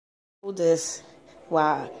Hold this.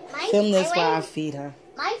 Wow. Film this while I feed her.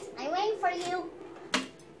 Mice, I'm waiting for you.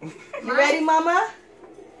 You ready, Mama?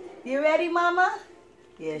 You ready, Mama?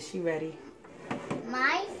 Yeah, she ready.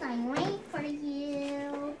 Mice, I'm waiting for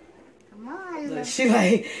you. Come on. Look, she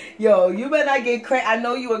like, yo, you better not get crazy. I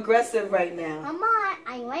know you aggressive right now. Come on,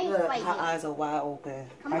 I'm waiting Look, for you. her eyes are wide open.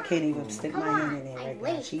 Come I on. can't even stick Come my hand on. in there I'm right now.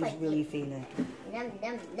 waiting She's for really you. feeling. Num,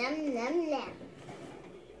 num, num, num, num.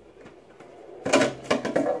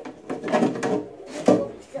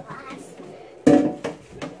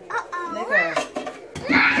 Nigga.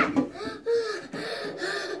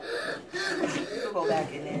 We'll go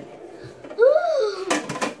back in there.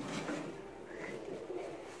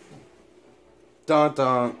 Dun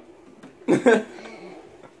dun.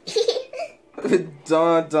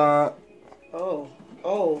 Dun dun.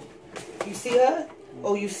 Oh. You see her?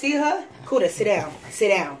 Oh, you see her? Kuda, sit down. Sit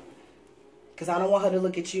down. Because I don't want her to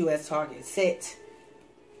look at you as target. Sit.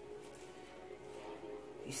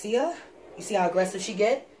 You see her? You see how aggressive she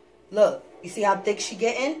get? Look, you see how thick she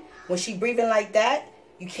getting? When she breathing like that,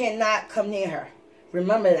 you cannot come near her.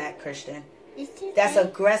 Remember that, Christian. That's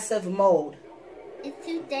aggressive mode. It's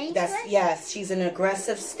too dangerous? Yes, she's in an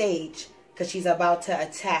aggressive stage because she's about to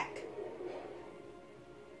attack.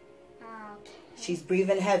 Okay. She's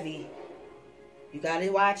breathing heavy. You gotta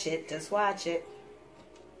watch it. Just watch it.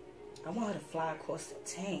 I want her to fly across the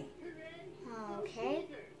tank. Okay.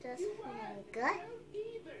 Just good.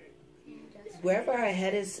 Wherever her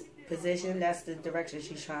head is positioned, that's the direction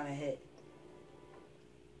she's trying to hit.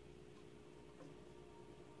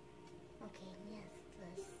 Okay, yes,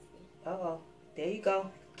 let's see. Uh-oh. There you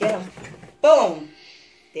go. Get him. Boom.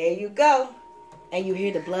 There you go. And you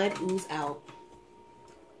hear the blood ooze out.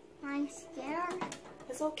 I'm scared.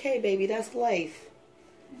 It's okay, baby. That's life.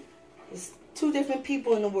 It's two different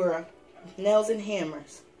people in the world. Nails and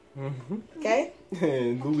hammers. Mm-hmm. Okay?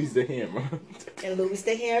 And Louie's the hammer. And Louie's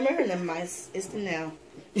the hammer, and then Mice is the nail.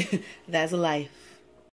 That's life.